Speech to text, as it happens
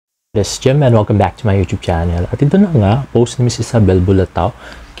This is Jim and welcome back to my YouTube channel. At ito na nga, post ni Miss Isabel Bulatao,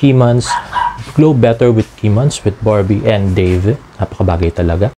 Kimans, Glow Better with Kimans with Barbie and David. Napakabagay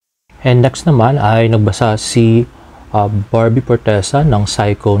talaga. And next naman ay nagbasa si Barbie Portesa ng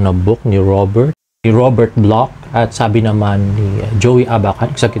Psycho na book ni Robert Block. At sabi naman ni Joey Abacan,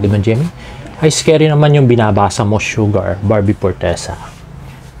 executive ng Jimmy, ay scary naman yung binabasa mo, Sugar, Barbie Portesa.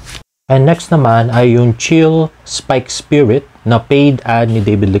 And next naman ay yung Chill Spike Spirit na paid ad ni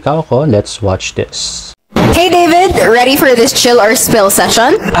David Licauco. Let's watch this. Hey David, ready for this chill or spill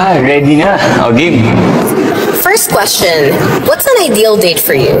session? Ready na. O, game. First question, what's an ideal date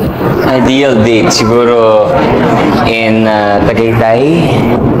for you? Ideal date, siguro in Tagaytay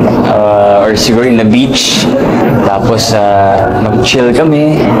or siguro in the beach. Tapos mag-chill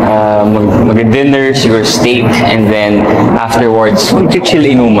kami, mag-dinner, siguro steak, and then afterwards, mag-chill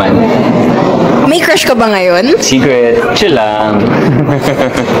inuman. May crush ka ba ngayon? Secret, chill lang.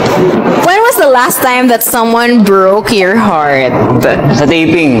 When was the last time that someone broke your heart? Sa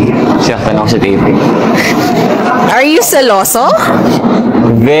taping. Sinaktan ako sa taping. Are you seloso?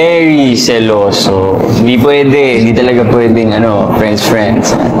 Very seloso. Hindi pwede. Hindi talaga pwedeng,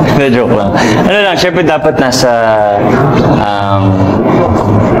 friends. Joke lang. Syempre dapat nasa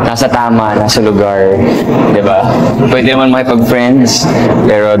tama, nasa lugar. Diba? Pwede naman makipag-friends,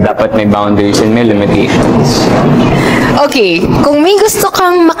 pero dapat may boundaries and may limitations. Okay, kung may gusto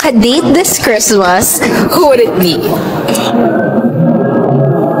kang makadate this Christmas, who would it be?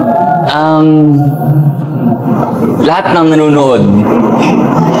 Lahat ng nanonood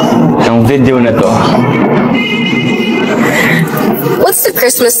ng video na to. What's the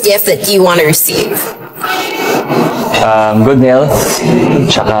Christmas gift that you want to receive? Good health,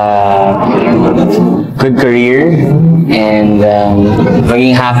 tsaka good career, and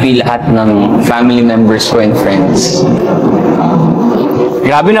maging happy lahat ng family members ko and friends.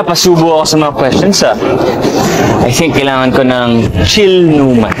 Grabe, napasubo ako sa mga questions I think kailangan ko ng chill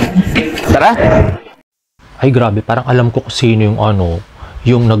numan. Tara! Ay grabe, parang alam ko kung sino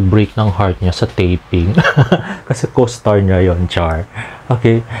yung nag-break ng heart niya sa taping. Kasi co-star niya yon, Char.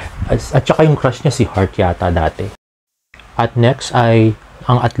 Okay. At saka yung crush niya si Heart yata dati. At next ay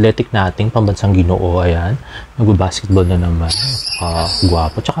ang athletic nating pambansang Ginoo. Ayan. Nag-basketball na naman.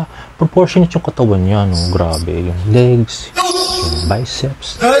 Guwapo. Tsaka proportionate yung katawan niya. No? Grabe. Yung legs, yung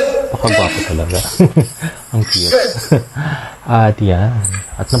biceps. Pakagwapo talaga. Ang cute. At yan.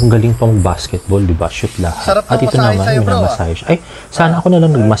 At nagaling pang basketball, diba? Shoot lahat. At ito naman, minamasahe siya. Ay, sana ako na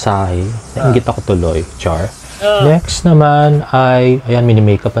lang nagmasahe. Nainggit ako tuloy, Char. Next naman ay, ayan,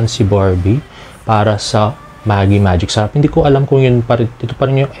 mini-makeupan si Barbie para sa Magic Sarap. Hindi ko alam kung ito pa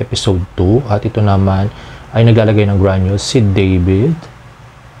rin yung episode 2. At ito naman ay naglalagay ng granules si David.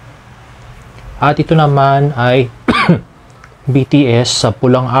 At ito naman ay BTS sa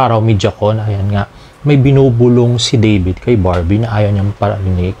Pulang Araw, Mediacon. Ayan nga. May binubulong si David kay Barbie na ayaw niyang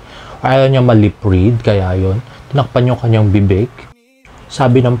parinig. Ayaw niyang malip read. Kaya yun, tinakpan yung kanyang bibig.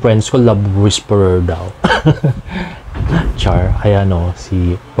 Sabi ng friends ko, love whisperer daw. Char. Kaya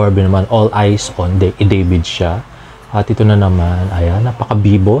si Barbie naman, all eyes on David siya. At ito na naman, ayan,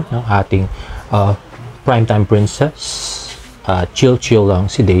 napakabibo ng ating primetime princess. Chill lang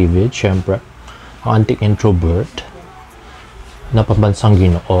si David, syempre. Ang anti-introvert na pambansang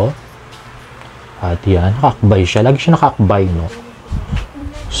Ginoo. At yan, nakakbay siya. Lagi siya nakakbay, no?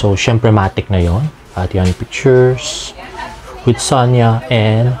 So, syempre, matic na yon. At yan, pictures with Sonia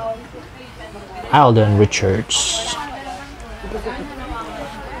and Alden Richards.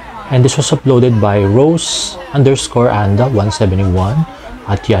 And this was uploaded by Rose_Anda171.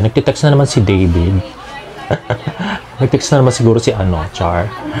 At yan, nagtitext na naman si David. Nagtext na naman siguro si Char.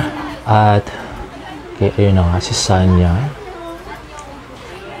 At, okay, ayun na nga, si Sonia.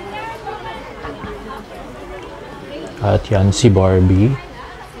 At yan, si Barbie.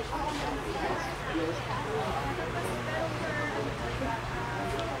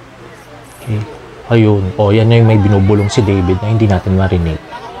 Okay. Ayun. Yan na yung may binubulong si David na hindi natin marinig.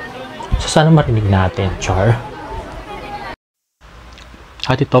 So, sana marinig natin, Char.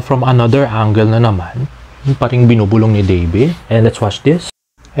 At ito, from another angle na naman, yung paring binubulong ni David. And let's watch this.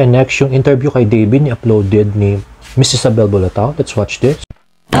 And next, yung interview kay David, ni-uploaded ni Miss Isabel Bulatao. Let's watch this.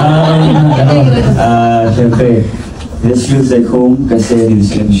 Siyempre, this feels like home kasi dito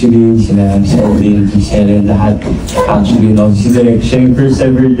sila Huling, sila Edwin, si Kailan, lahat. Actually, no, si Direk, siya yung first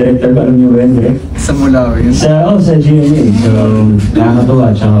ever director, alam niyo ba yun, Direk? Sa Mulaw yun. Sa GMA. So, nakakatuwa,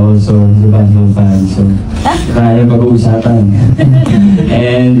 tsaka also, the Batman fan. So, kaya pag-uusapan.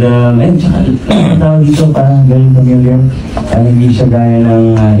 And tsaka, tawag dito parang galing familiar. Hindi siya gaya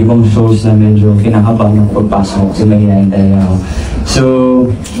ng ibang shows na medyo kinakabahan ng pagpasok. So, mahihayin talaga ako. So,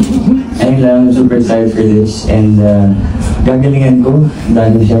 ayun lang, super excited for this. And gagalingan ko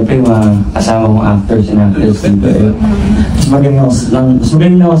dahil siyempre mga kasama kong actors and actors dito. Mas magaling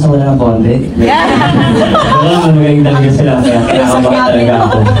ako sa wala ng konti. Magaling talaga sila, kaya kinakabahan talaga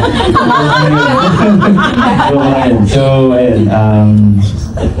ako. So, ayun,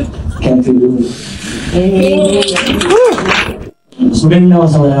 can't feel it. Mas magaling ako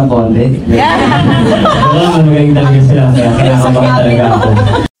sa wala ng konti. Magaling talaga sila, kaya kinakabahan talaga ako.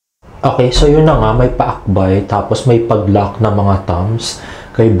 Okay, so yun na nga, may paakbay, tapos may pag-lock na mga thumbs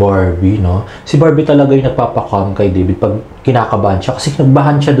kay Barbie, no? Si Barbie talaga yung nagpapakam kay David pag kinakabahan siya, kasi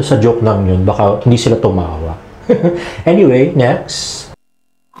nagbahan siya doon sa joke lang yun, baka hindi sila tumawa. Anyway, next.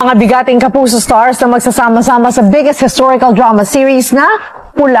 Mga bigating Kapuso stars na magsasama-sama sa biggest historical drama series na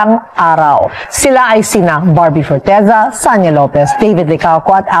Pulang Araw. Sila ay sina Barbie Forteza, Sanya Lopez, David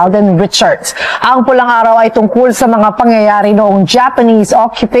Licauco at Alden Richards. Ang Pulang Araw ay tungkol sa mga pangyayari noong Japanese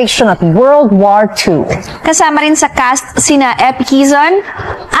occupation at World War II. Kasama rin sa cast sina Epi Quizon,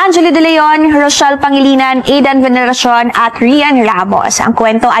 Angelo De Leon, Rochelle Pangilinan, Aidan Veneracion at Rian Ramos. Ang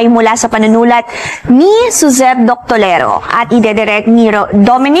kwento ay mula sa panunulat ni Suzette Doctolero at idedirect ni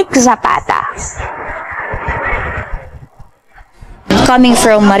Dominic Zapata. Coming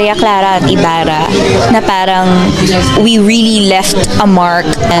from Maria Clara at Ibarra, na parang we really left a mark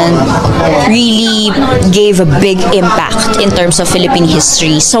and really gave a big impact in terms of Philippine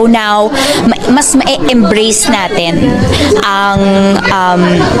history. So now, mas ma-embrace natin ang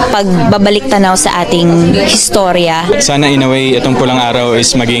pagbabalik tanaw sa ating historia. Sana in a way, itong Pulang Araw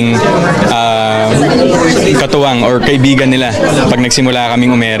is maging katuwang or kaibigan nila pag nagsimula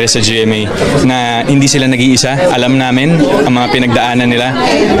kaming umere sa GMA na hindi sila nag-iisa. Alam namin ang mga pinagdaanan nila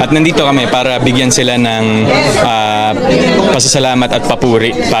at nandito kami para bigyan sila ng pasasalamat at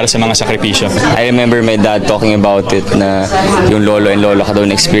papuri para sa mga sakripisyo. I remember my dad talking about it na yung lolo and lola ka daw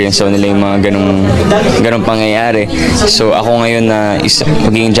na-experience daw nila yung mga ganong pangyayari. So ako ngayon na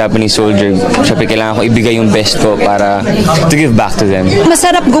magiging Japanese soldier, syempre kailangan ko ibigay yung best ko para to give back to them.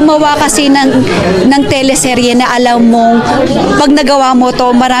 Masarap gumawa kasi ng teleserye na alam mong pag nagawa mo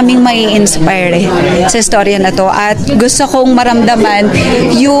to, maraming mai-inspire sa istorya na to. At gusto kong maramdaman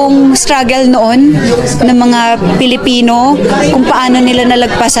yung struggle noon ng mga Pilipino, kung paano nila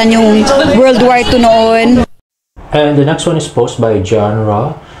nalagpasan yung World War II noon. And the next one is posted by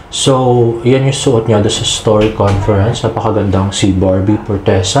Genre. So, yan yung suot niya doon sa story conference. Napakagandang si Barbie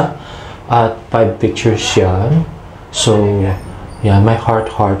Forteza. At 5 pictures yan. So, yan, may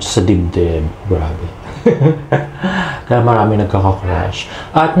heart sa dibdib. Grabe. Kaya marami nagkaka-crash.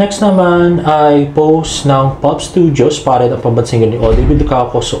 At next naman ay post ng Pop Studios para ang pambansang ni David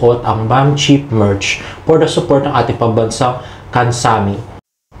Licauco suot ang Ma'am Cheap merch for the support ng ating pambansang Kansami.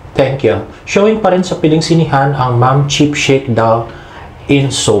 Thank you. Showing pa rin sa piling sinihan ang Ma'am Cheap Shakedown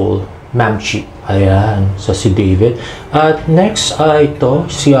in Seoul. Ma'am Cheap. Ayan. So si David. At next ay ito,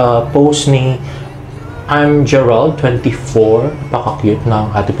 si post ni I'm Gerald, 24. Napaka-cute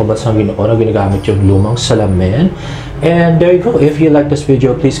ng ating pambansang Ginoo na ginagamit yung lumang salamin. And there you go. If you like this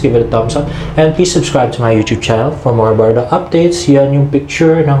video, please give it a thumbs up. And please subscribe to my YouTube channel for more Barda updates. Yan yung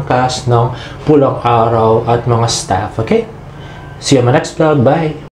picture ng cast ng Pulang Araw at mga staff. Okay? See you on my next vlog. Bye!